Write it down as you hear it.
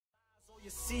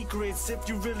Secrets, if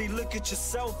you really look at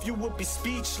yourself, you would be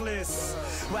speechless.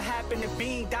 What happened to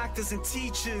being doctors and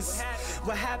teachers?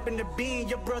 What happened to being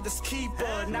your brother's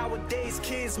keeper? Nowadays,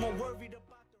 kids more worried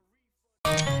about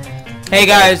the... Hey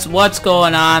guys, what's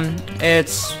going on?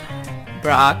 It's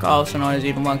Brock, also known as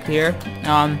Evil Monk here.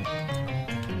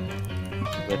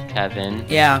 With Kevin.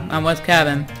 Yeah, I'm with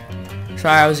Kevin.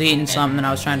 Sorry, I was eating something and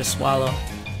I was trying to swallow.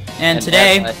 And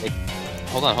today...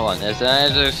 Hold on. As I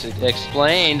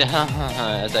explained,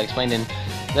 as I explained in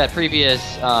that previous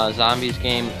Zombies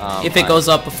game... if it goes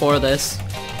up before this.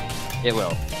 It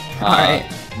will. Alright.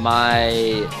 My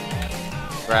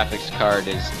graphics card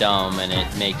is dumb and it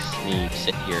makes me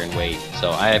sit here and wait. So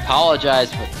I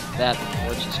apologize for that.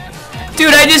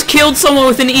 Dude, I just killed someone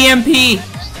with an EMP!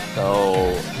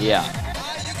 So, yeah.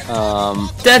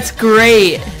 That's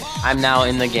great! I'm now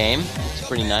in the game. It's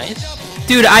pretty nice.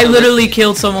 Dude, I literally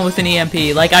killed someone with an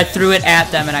EMP. Like, I threw it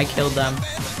at them and I killed them.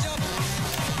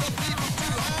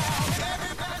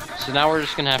 So now we're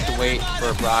just gonna have to wait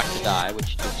for Brock to die,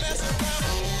 which is good.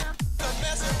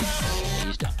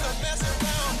 He's done.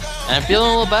 And I'm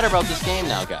feeling a little better about this game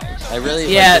now, guys. I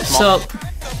really yeah. Like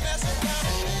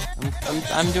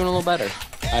I'm doing a little better.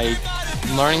 I'm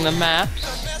learning the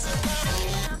maps.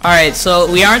 Alright, so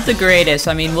we aren't the greatest.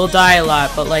 I mean, we'll die a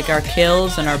lot, but like our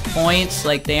kills and our points,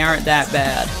 like they aren't that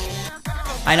bad.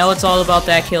 I know it's all about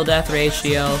that kill-death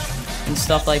ratio and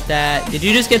stuff like that. Did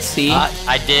you just get C?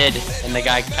 I did, and the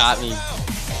guy caught me.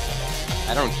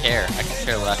 I don't care. I could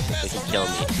care less if they can kill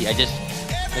me. See, I just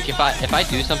like if I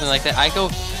do something like that,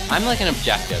 I'm like an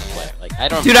objective player. Like I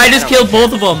don't. Dude, I just killed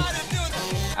both of them.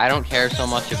 I don't care so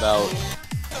much about.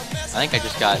 I think I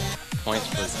just got points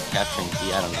for capturing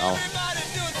C. I don't know.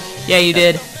 Yeah, you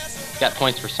did. Got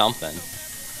points for something.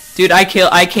 Dude, I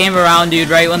came around, dude,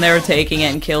 right when they were taking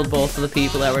it and killed both of the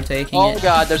people that were taking it. Oh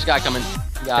god, there's a guy coming.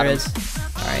 Got him. There is.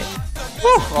 Alright.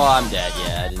 Oh, I'm dead.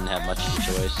 Yeah, I didn't have much of a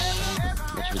choice.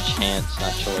 Much of a chance,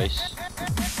 not choice.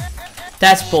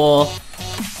 That's bull.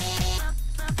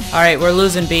 Alright, we're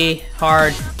losing B.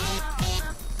 Hard.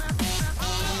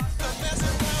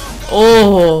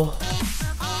 Oh.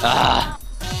 Ah.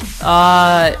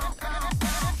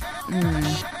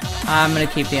 I'm gonna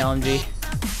keep the LMG.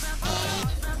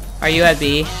 Are you at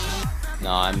B?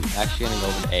 No, I'm actually gonna go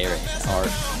over to A right now.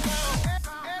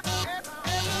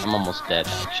 I'm almost dead,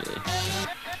 actually.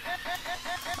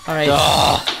 Alright.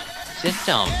 Sit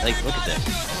down. Like, look at this.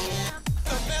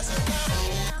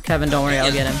 Kevin, don't worry, I'll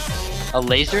get him. A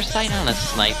laser sight on a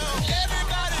sniper.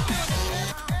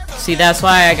 See, that's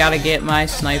why I gotta get my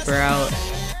sniper out.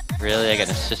 Really? I got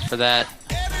an assist for that?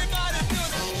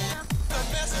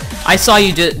 I saw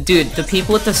you dude, the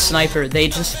people with the sniper, they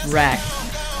just wrecked.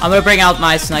 I'm gonna bring out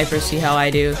my sniper, see how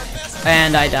I do.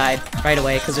 And I died right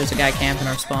away, because there's a guy camping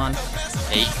our spawn.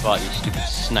 Hey, you bought you stupid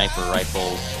sniper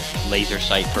rifle laser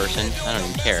sight person. I don't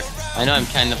even care. I know I'm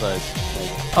kind of a...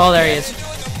 Like, oh, there he is.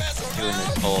 Doing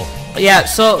this whole... Yeah,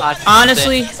 so,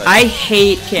 honestly, I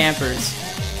hate campers.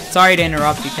 Sorry to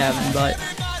interrupt you, Kevin, but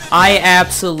I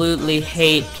absolutely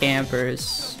hate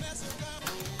campers.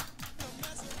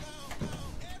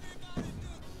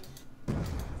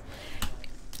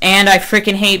 And I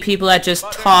freaking hate people that just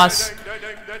toss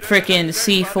freaking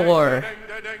C4.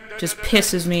 Just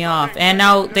pisses me off. And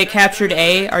now they captured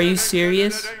A. Are you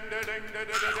serious?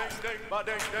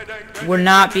 We're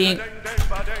not being...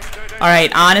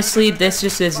 Alright, honestly, this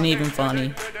just isn't even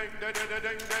funny.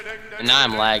 And now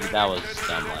I'm lagged. That was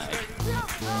dumb lag.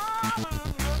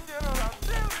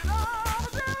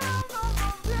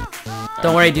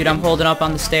 Don't worry, dude. I'm holding up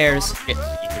on the stairs. You're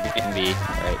getting me.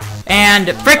 Right. And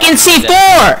freaking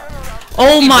C4!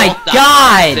 Oh my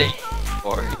god!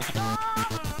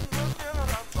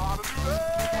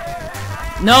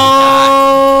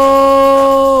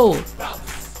 No!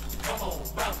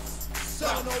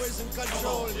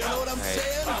 Right.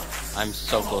 I'm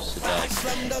so close to death.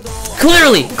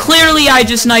 Clearly I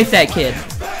just knifed that kid.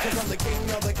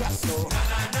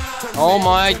 Oh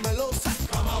my...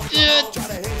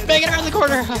 Make it around the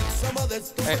corner!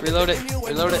 Alright, reload it.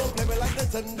 Reload it.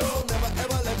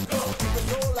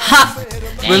 Ha!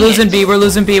 We're losing B, we're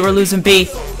losing B, we're losing B.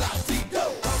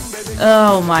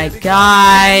 Oh my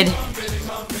god.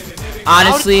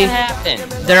 Honestly,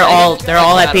 they're all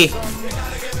at B.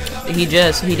 He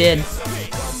did.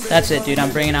 That's it, dude.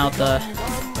 I'm bringing out the...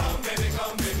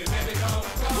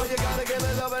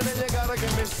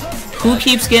 Who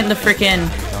keeps getting the frickin'...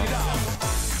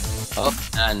 Oh,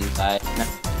 and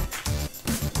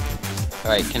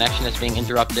Alright, connection is being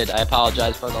interrupted. I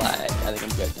apologize for the lag. I think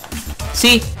I'm good now.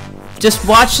 See? Just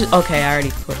watch... Okay, I already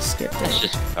skipped it. It's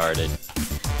just retarded.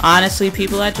 Honestly,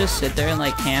 people that just sit there and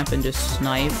like camp and just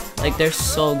snipe, like they're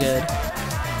so good.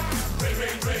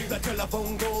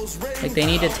 Like they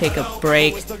need to take a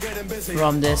break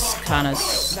from this kind of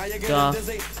stuff.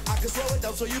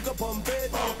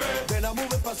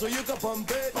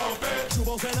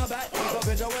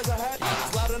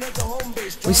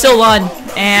 We still won,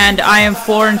 and I am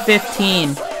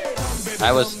 4-15.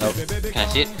 I was, oh, can I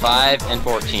see it?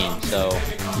 5-14, so.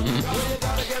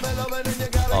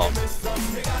 Oh.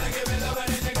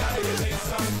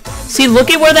 See, look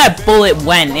at where that bullet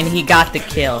went, and he got the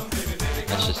kill.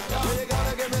 That's just dumb.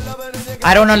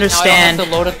 I don't understand. Now I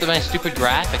don't have to load up my stupid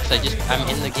graphics. I'm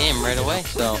in the game right away,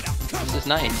 so this is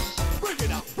nice.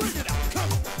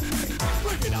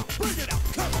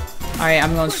 Alright,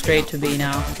 I'm going straight to B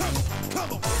now.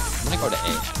 I'm gonna go to A,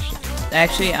 actually.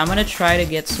 Actually, I'm gonna try to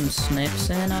get some snips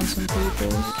in on some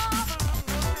people.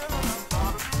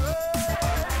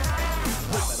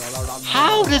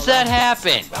 How does that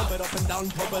happen?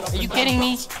 Are you kidding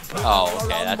me? Oh,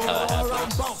 okay, that's how that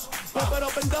happens.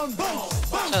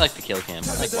 I like the kill cam.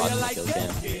 I like watching the kill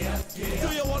cam.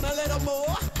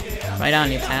 Right on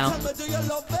you, pal.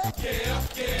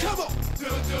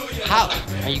 How?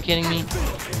 Are you kidding me?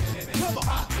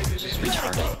 Just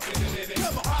retarded.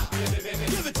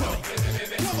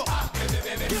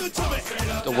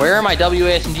 So where are my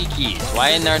WASD keys? Why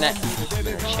in there net?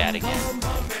 Chat again.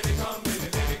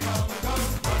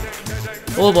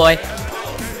 Oh boy.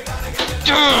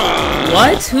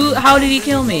 What? Who? How did he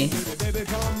kill me?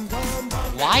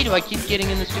 Why do I keep getting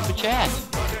in the stupid chat?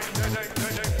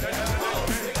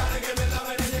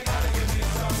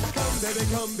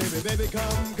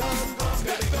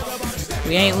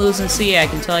 We ain't losing C, I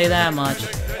can tell you that much.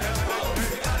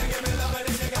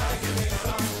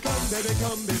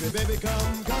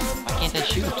 Why can't I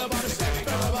shoot?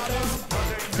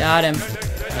 Got him.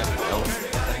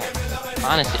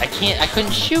 Honestly, I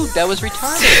couldn't shoot. That was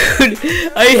retarded.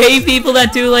 Dude, I hate people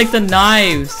that do like the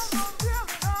knives.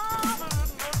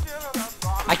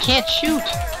 I can't shoot.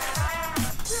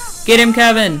 Get him,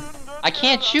 Kevin. I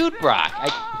can't shoot, Brock.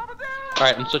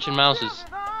 Alright, I'm switching mouses.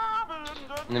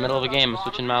 In the middle of a game, I'm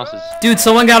switching mouses. Dude,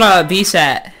 someone got a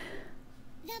BSAT.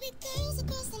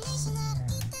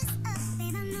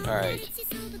 Alright.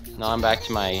 Now I'm back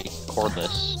to my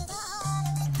cordless.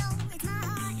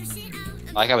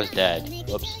 Like I was dead.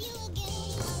 Whoops.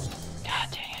 God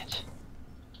dang it.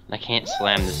 I can't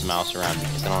slam this mouse around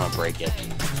because I don't want to break it.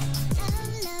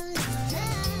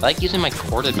 I like using my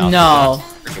corded mouse. No.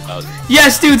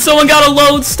 Yes, dude, someone got a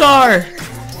lone star.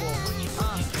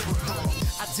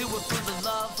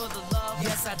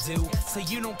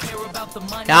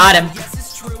 Got him.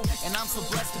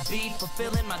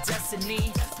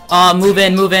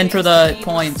 Move in for the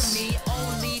points.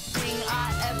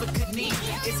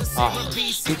 Oh,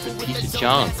 stupid piece of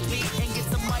junk.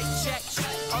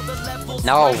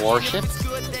 Now a warship?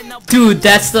 Dude,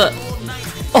 that's the...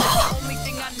 Oh.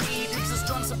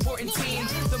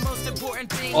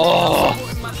 Oh,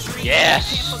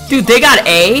 yes. Dude, they got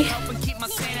A?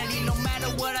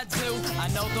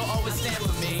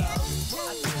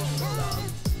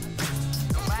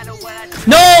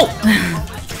 No!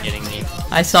 Kidding me.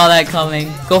 I saw that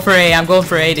coming. Go for A, I'm going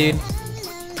for A, dude.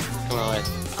 Come on, wait.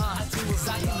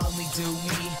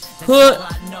 Put.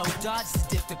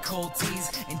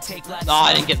 Oh,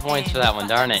 I didn't get points for that one,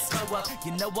 darn it.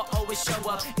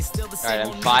 Alright,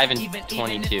 I'm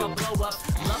 5-22.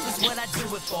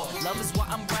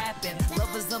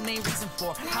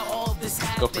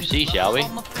 Go for C, shall we?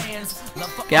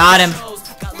 Got him.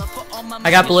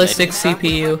 I got ballistic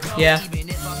CPU. Yeah.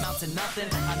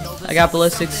 I got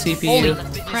ballistic CPU.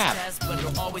 Holy crap.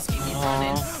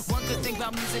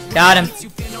 Got him.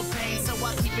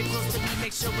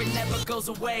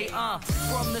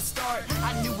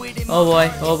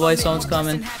 Oh boy, someone's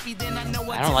coming.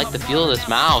 I don't like the feel of this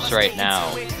mouse right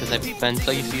now, because I've been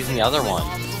so used to using the other one.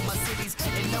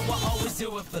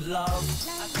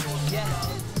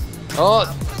 Oh!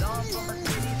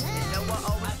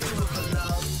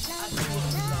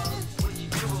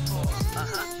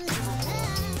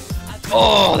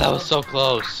 Oh, that was so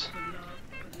close.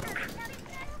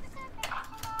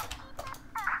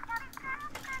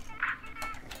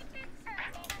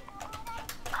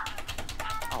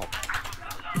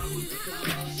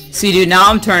 See, dude, now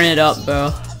I'm turning it up,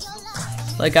 bro.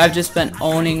 Like, I've just been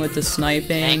owning with the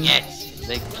sniping. Dang it.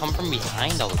 They come from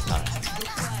behind all the time.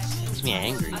 Makes me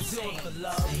angry.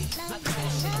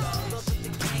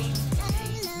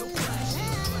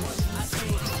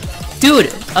 Dude,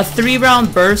 a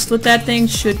 3-round burst with that thing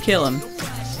should kill him.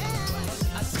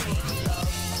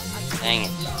 Dang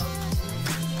it.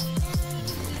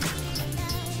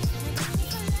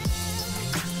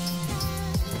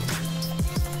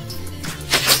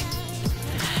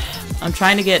 I'm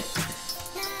trying to get...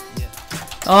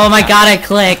 Oh my god, I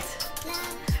clicked.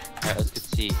 Alright, let's get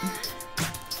C.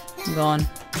 I'm going.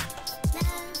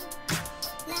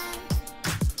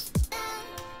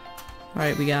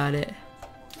 Alright, we got it.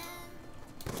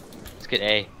 Let's get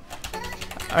A.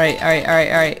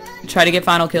 Alright. Try to get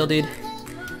final kill, dude.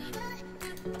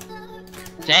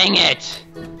 Dang it!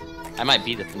 I might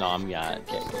be the phenom guy.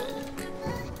 Okay, good.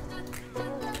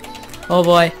 Oh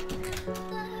boy.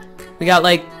 We got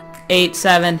like 8,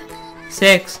 7,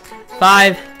 6,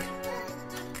 5.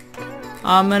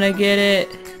 I'm gonna get it.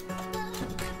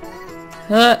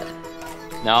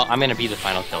 No, I'm gonna be the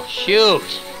final kill.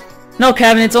 Shoot! No,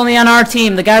 Kevin, it's only on our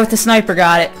team. The guy with the sniper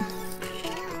got it.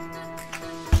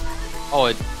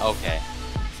 Oh, okay.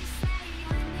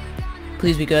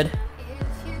 Please be good.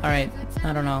 Alright,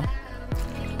 I don't know.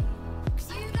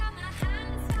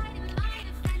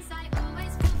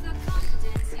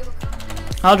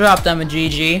 I'll drop them a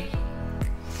GG.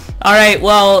 Alright,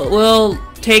 well, we'll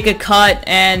take a cut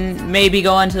and maybe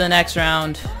go into the next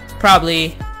round.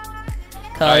 Probably.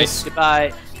 Cause...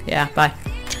 Goodbye. Yeah, bye.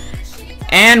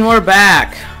 And we're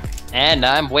back. And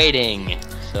I'm waiting,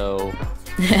 so...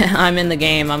 I'm in the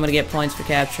game. I'm gonna get points for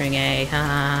capturing A.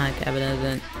 Haha, Kevin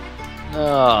isn't.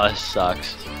 Oh, this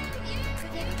sucks.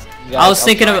 I was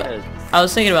thinking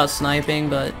about sniping,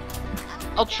 but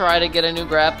I'll try to get a new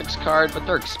graphics card, but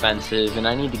they're expensive, and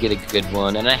I need to get a good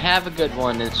one. And I have a good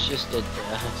one. It's just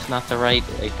it's not the right.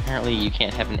 Apparently, you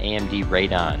can't have an AMD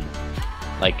Radeon.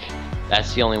 Like,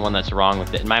 that's the only one that's wrong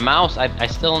with it. And my mouse, I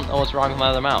still don't know what's wrong with my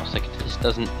other mouse. Like, it just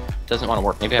doesn't want to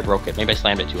work. Maybe I broke it. Maybe I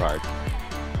slammed it too hard.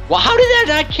 Well, how did that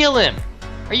not kill him?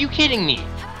 Are you kidding me?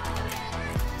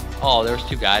 Oh, there was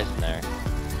 2 guys in there.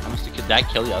 Could that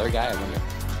kill the other guy? I wonder.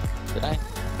 Did I?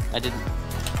 I didn't.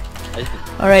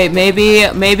 alright, maybe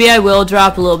I will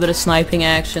drop a little bit of sniping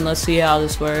action. Let's see how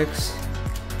this works.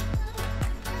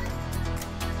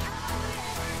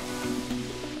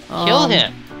 Kill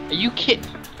him! Are you kidding?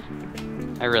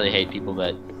 I really hate people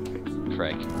that...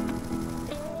 Frick.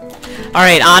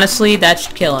 Alright, honestly, that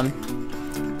should kill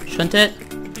him. Shouldn't it?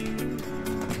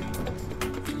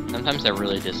 Sometimes I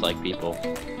really dislike people.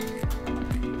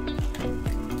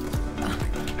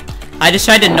 I just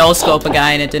tried to no-scope a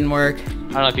guy and it didn't work.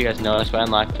 I don't know if you guys noticed, but I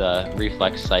unlocked the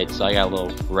reflex sight, so I got a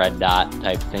little red dot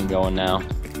type thing going now.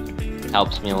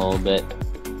 Helps me a little bit.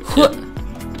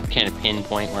 Kind of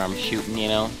pinpoint where I'm shooting, you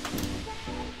know?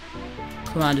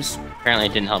 Come on, just... Apparently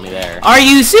it didn't help me there. Are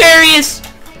you serious?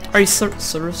 Are you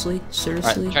seriously?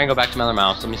 Seriously? Alright, try and go back to my other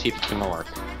mouse. Let me see if it's gonna work.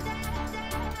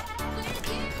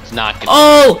 It's not gonna.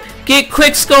 Oh! Get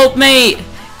quick scope, mate!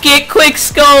 Get quick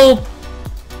scope!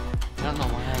 I don't know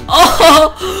why.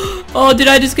 Oh! Oh, did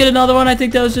I just get another one? I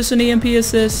think that was just an EMP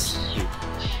assist.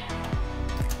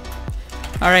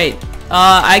 Alright.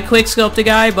 I quick scoped a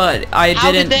guy, but I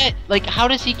How didn't... did that, like, how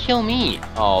does he kill me?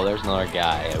 Oh, there's another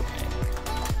guy, okay.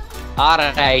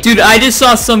 Alright. Dude, I just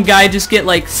saw some guy just get,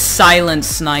 like, silent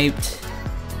sniped.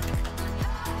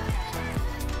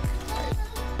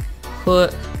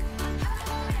 Put.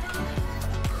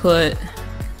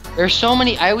 There's so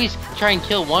many, I always try and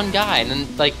kill one guy, and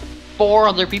then, like, 4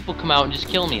 other people come out and just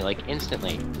kill me, like,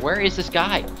 instantly. Where is this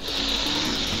guy?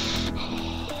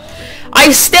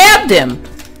 I stabbed him!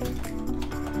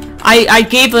 I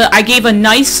gave a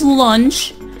nice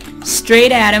lunge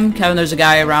straight at him. Kevin, there's a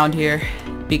guy around here.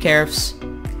 Be careful.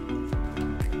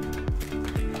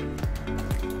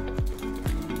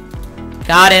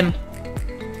 Got him.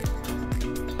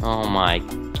 Oh my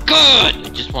god! I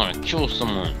just want to kill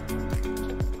someone.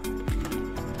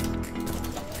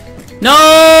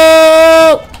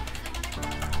 No!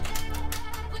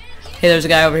 Hey, there's a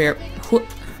guy over here.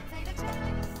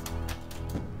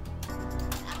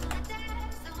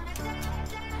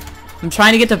 I'm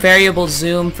trying to get the variable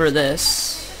zoom for this.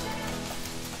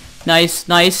 Nice,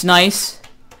 nice, nice.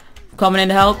 Coming in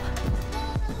to help.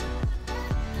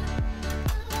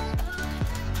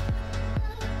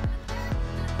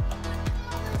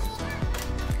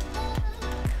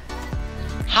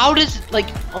 How does, like,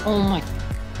 oh my...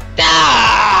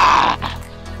 Ah!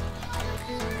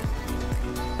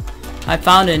 I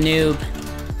found a noob.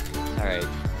 Alright,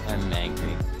 I'm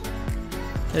angry.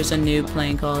 There's a noob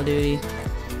playing Call of Duty.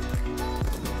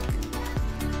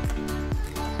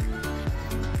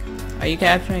 Are you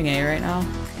capturing A right now?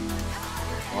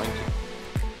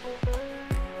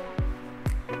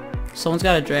 Someone's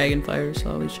got a dragon fire,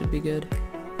 so we should be good.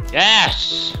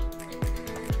 Yes!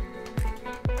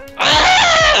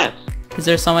 Ah! Is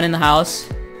there someone in the house?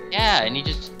 Yeah, and he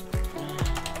just...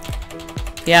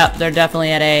 Yeah, they're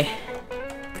definitely at A.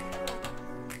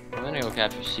 I'm gonna go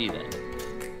capture C then.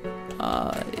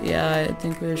 Yeah, I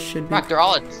think we should be. Brock, they're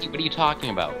all at sea. What are you talking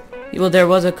about? Well, there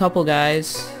was a couple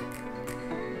guys.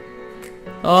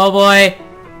 Oh boy.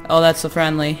 Oh, that's the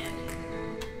friendly.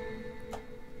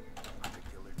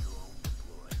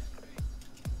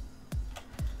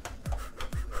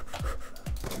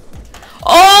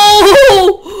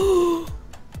 Oh!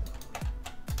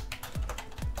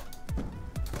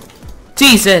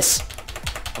 Jesus!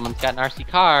 Someone's got an RC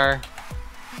car.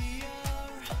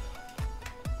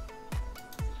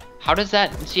 How does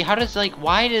that, see, how does, like,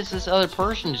 why does this other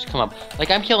person just come up?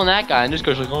 Like, I'm killing that guy, and this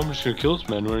guy's like, oh, I'm just gonna kill this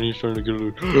man when he's trying to get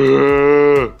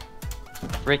a...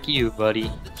 Frick you,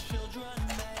 buddy.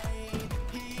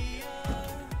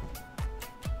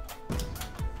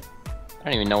 I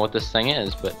don't even know what this thing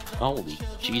is, but holy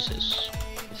Jesus.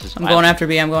 This is I'm going after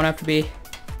B, I'm going after B.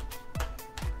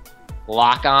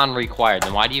 Lock on required.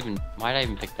 Then why did I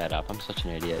even pick that up? I'm such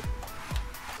an idiot.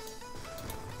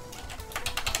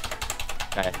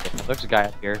 There's a guy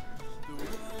up here.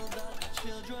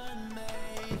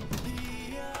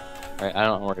 Alright, I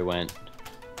don't know where he went.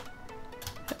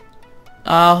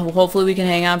 Hopefully we can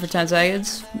hang on for 10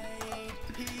 seconds.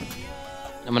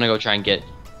 I'm gonna go try and get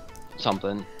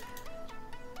something.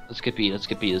 Let's get B, let's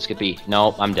get B, let's get B.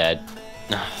 Nope, I'm dead.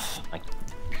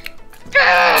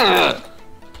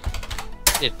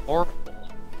 It's horrible.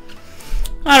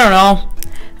 I don't know.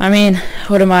 I mean,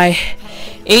 what am I?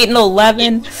 8 and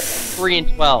 11? 3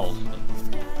 and 12.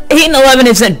 8 and 11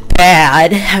 isn't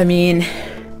bad. I mean,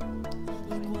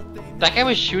 that guy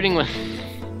was shooting with.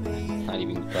 Not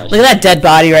even. Look at that dead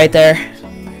body right there.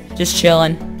 Just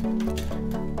chilling.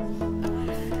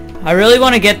 I really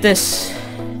want to get this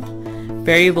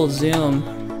variable zoom.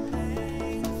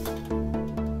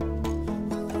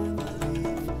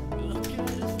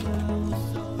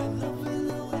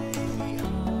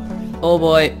 Oh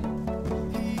boy.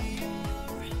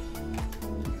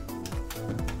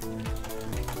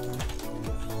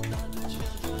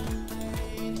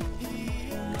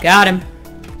 Got him.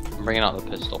 I'm bringing out the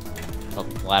pistol. Oh,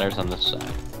 the ladder's on this side.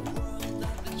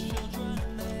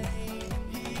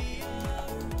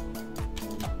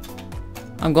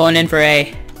 I'm going in for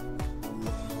A.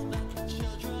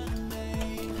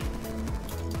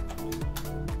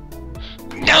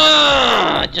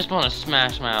 I just want to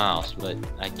smash my mouse, but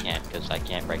I can't because I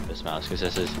can't break this mouse because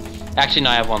this is... Actually, no,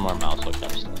 I have one more mouse hooked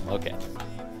up still. Okay.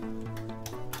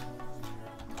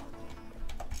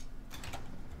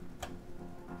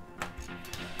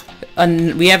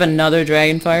 We have another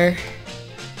Dragonfire.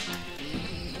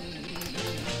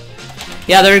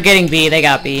 Yeah, they're getting B. They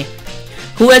got B.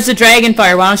 Who has the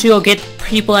Dragonfire? Why don't you go get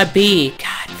people at B?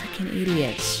 God, freaking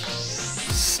idiots.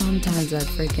 Sometimes I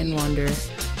freaking wonder.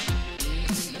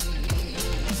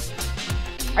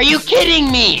 Are you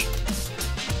kidding me?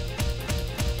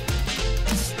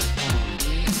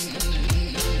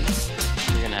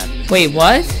 You're gonna have to... Wait,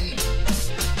 what?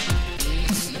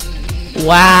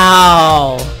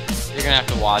 Wow. You're gonna have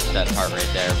to watch that part right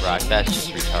there, Brock. That's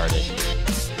just retarded.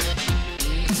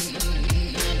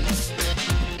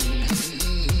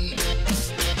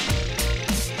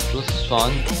 This is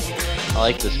fun. I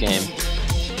like this game.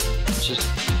 It's just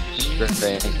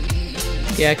great.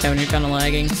 Yeah, Kevin, you're kind of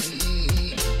lagging.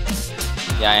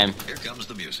 Yeah, I am. Here comes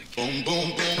the music. Boom, boom,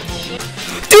 boom, boom.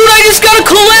 Dude, I just got a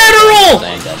collateral!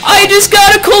 I just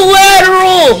got a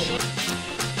collateral!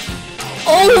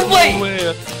 Oh my...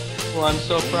 Well, I'm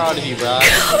so proud of you, Brock.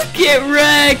 Get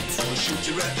wrecked! I'll shoot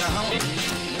you right down.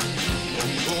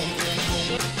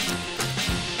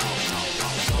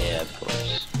 Yeah, of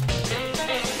course.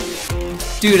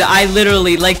 Dude, I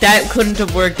literally, like, that couldn't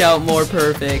have worked out more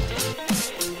perfect.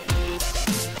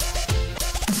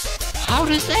 How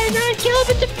does that not kill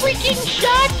him? It's a freaking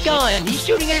shotgun! He's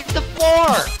shooting at the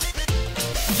floor!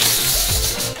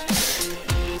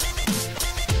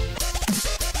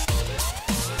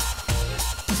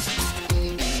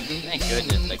 Thank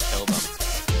goodness I killed him.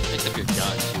 Picked up your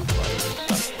gun too, buddy.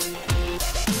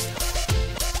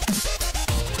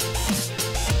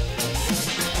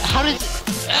 How does it...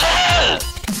 Ah!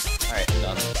 Alright, I'm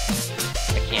done.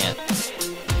 I can't. I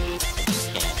just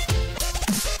can't.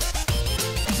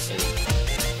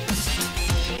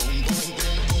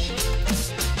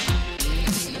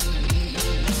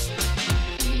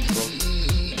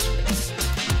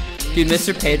 Dude,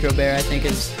 Mr. Pedro Bear, I think,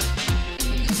 is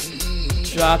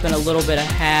dropping a little bit of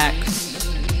hacks.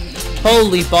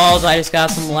 Holy balls, I just got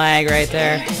some lag right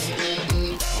there.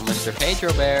 Well, Mr.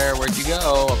 Pedro Bear, where'd you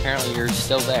go? Apparently you're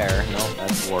still there. Nope,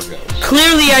 that's War Ghost.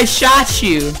 Clearly I shot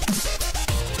you!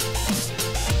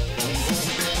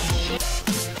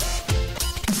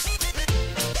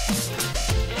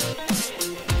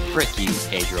 Frick you,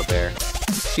 Pedro Bear.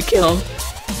 Did you kill him?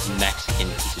 Mexican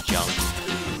piece of junk.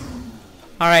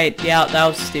 Alright, yeah, that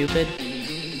was stupid.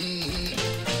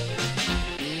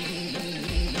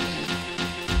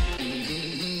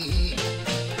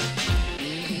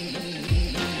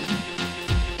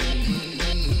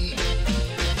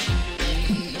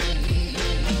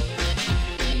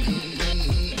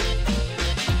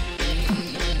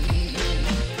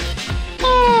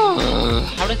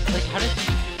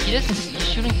 He's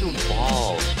shooting through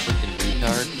walls, freaking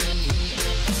retard.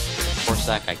 Of course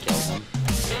that guy killed him.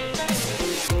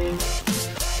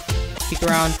 Peek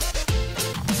around.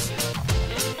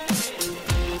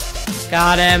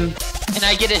 Got him. And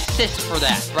I get assist for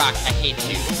that. Brock, I hate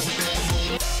you.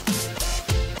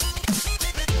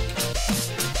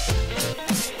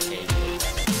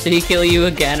 Did he kill you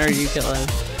again, or did you kill him?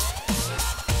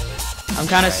 I'm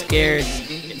kind of scared.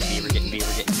 Getting me, we're getting me,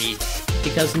 we're getting me.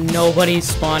 Because nobody's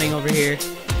spawning over here.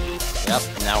 Yep,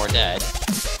 now we're dead.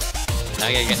 Now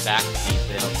I gotta get back to these,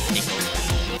 they don't take over.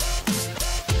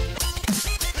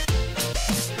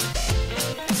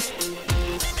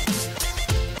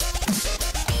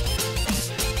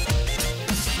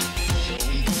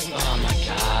 Oh my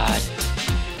god.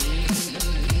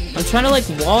 I'm trying to like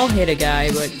wall hit a guy,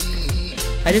 but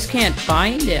I just can't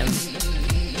find him.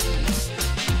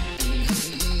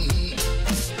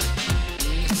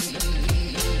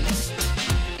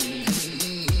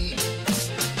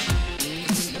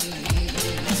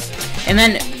 And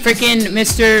then freaking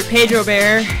Mr. Pedro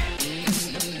Bear.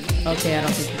 Okay, I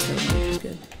don't think he killed me, which is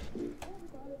good.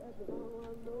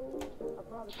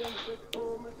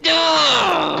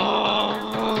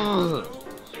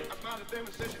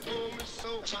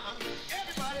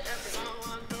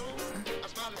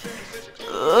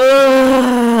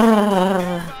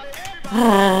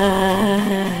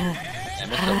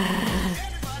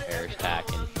 Bear's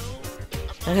packing.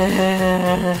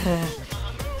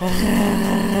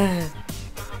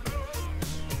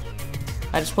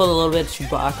 I just pulled a little bit of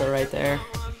Chewbacca right there.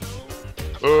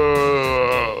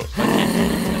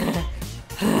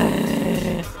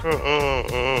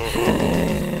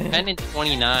 10 and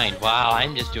 29. Wow,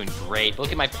 I'm just doing great.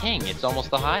 Look at my ping. It's almost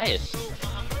the highest.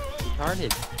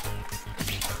 Retarded.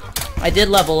 I did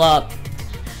level up.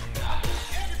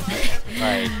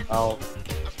 Right. Well,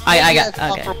 I got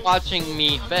thanks okay. for watching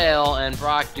me fail and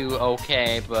Brock do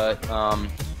okay, but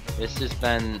this has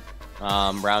been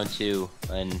round 2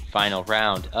 and final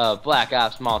round of Black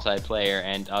Ops multiplayer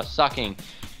and us sucking.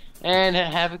 And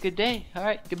have a good day. All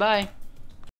right, goodbye.